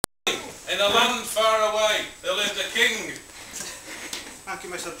In a land far away, there lived a king. Thank you,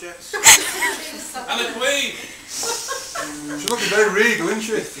 my subjects. And a queen. She's looking very regal, isn't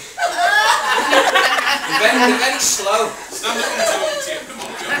she? You're very slow. Stand up and talk to you. Come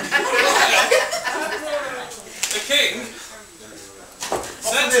on, John. The king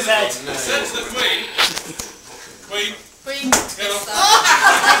said to the queen, get up.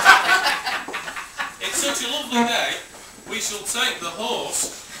 It's such a lovely day, we shall take the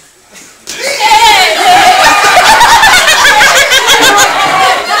horse.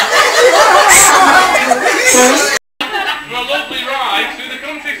 For a lovely ride through the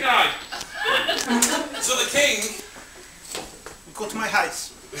countryside. So the king Go to my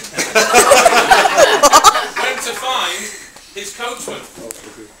house. went to find his coachman.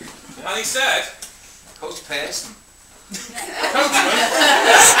 And he said, Coach person. Coachman?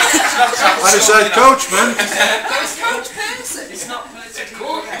 And he said, Coachman. It's not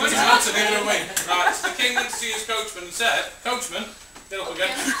political. It doesn't matter, neither are we. Right, so the king went to see his coachman and said, Coachman, get up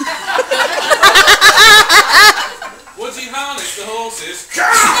again. Would you harness the horses?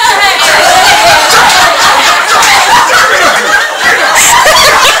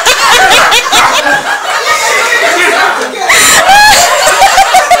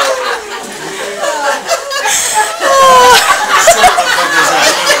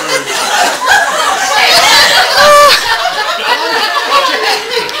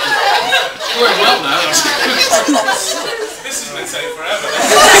 This has been saying forever.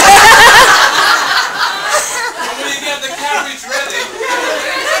 And will you get the carriage ready?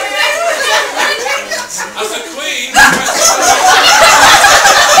 As the queen went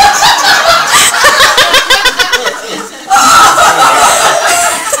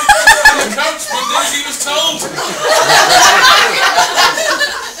and the coachman did as he was told.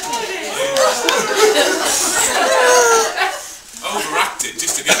 Overacted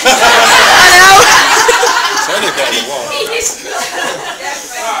just to get the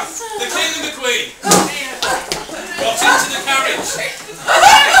king and the queen got into the carriage.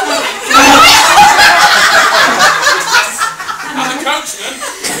 And the coachman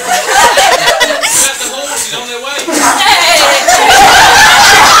set the horses on their way.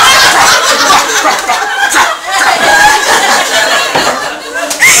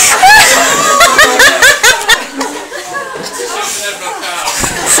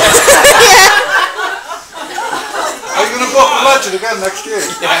 Are you going to book the legend again next year?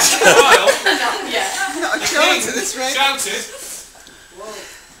 After a while, the king shouted,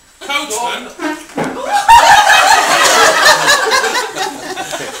 Coachman,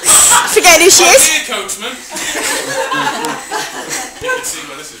 Forget who she is. dear coachman. You can see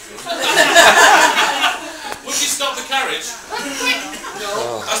where this is going. Would you stop the carriage?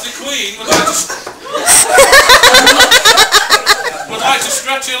 As the queen would like to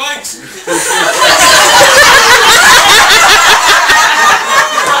stretch your legs.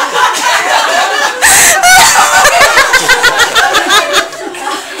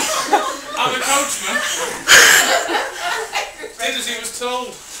 And the coachman did as he was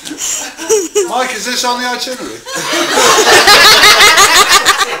told. Mike, is this on the itinerary?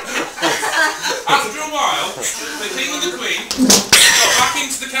 After a while, the king and the queen got back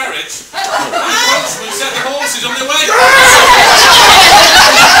into the carriage and the coachman set the horses on their way.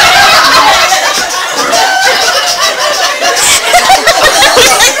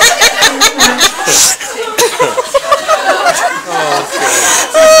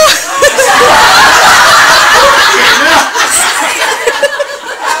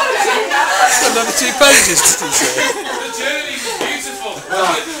 Another 2 pages, did he say? The journey was beautiful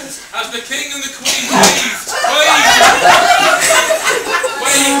as the king and the queen waved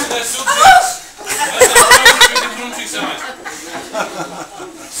to their subjects as they rode through the countryside.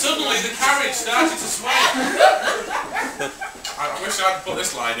 Suddenly the carriage started to sway. I wish I'd put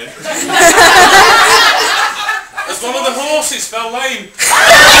this line in. As one of the horses fell lame.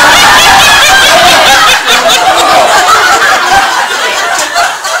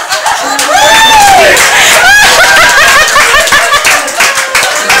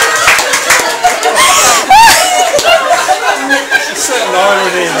 Certain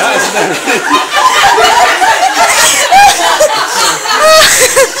irony in that, isn't there?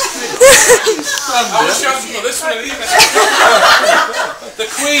 I wish I hadn't put this one in either. The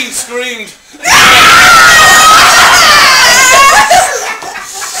queen screamed.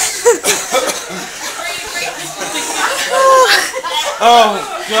 Oh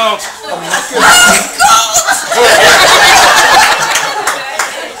God!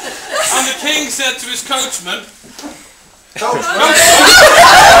 And the king said to his coachman,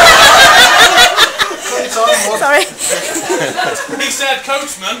 Sorry. he said,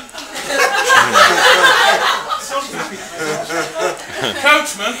 Coachman,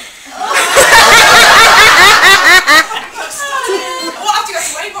 Coachman. We'll have to go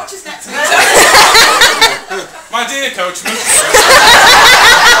to Weight Watchers next week. My dear Coachman.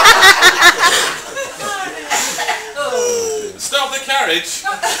 Stop the carriage.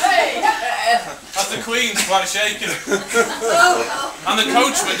 As the Queen's quite shaken. And the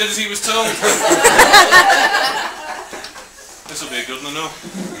coachman did as he was told. This will be a good one, I know.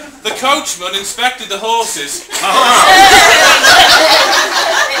 The coachman inspected the horses.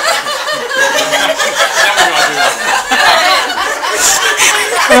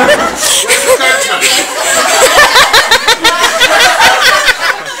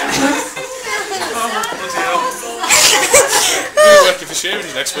 We're working for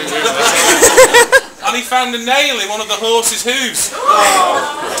Shearing next week. And he found a nail in one of the horse's hooves.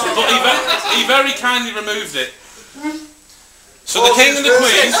 But he very kindly removed it. So the king and the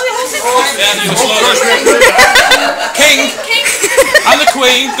queen... Yeah, they were slow. King and the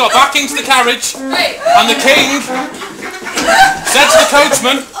queen got back into the carriage. And the king said to the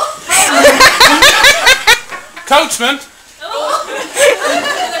coachman... Coachman...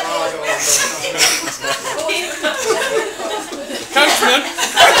 Coachman...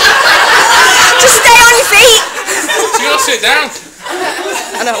 Just stay on your feet. You gotta sit down.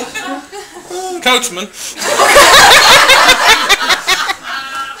 I know. Coachman...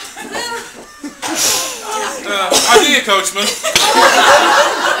 Idea, coachman.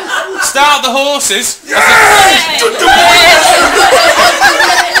 Start the horses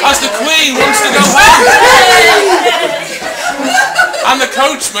as the queen wants to go home. And the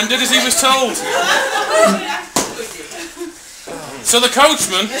coachman did as he was told. So the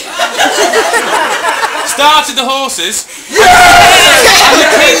coachman started the horses and the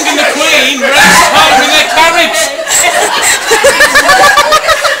king and the queen raced home in their carriage.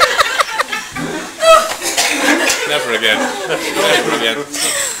 Never again. Never again.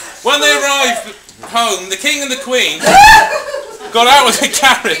 When they arrived home, the king and the queen got out of the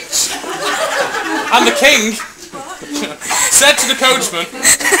carriage, and the king said to the coachman,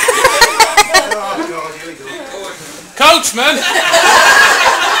 "Coachman,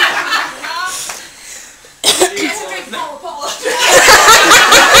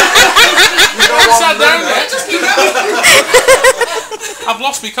 sat down there. I've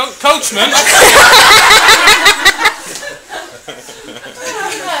lost me coachman."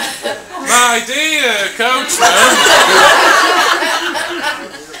 My dear coachman.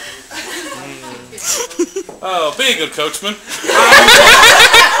 Oh, be a good coachman.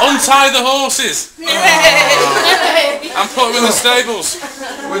 Untie the horses. And put them in the stables.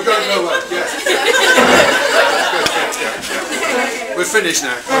 We're going nowhere, yeah. We're finished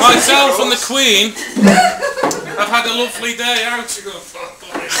now. Myself and the Queen have had a lovely day out. I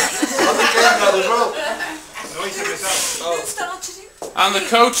think that as well. And the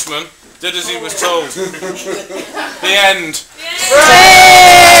coachman did as he was told. The end.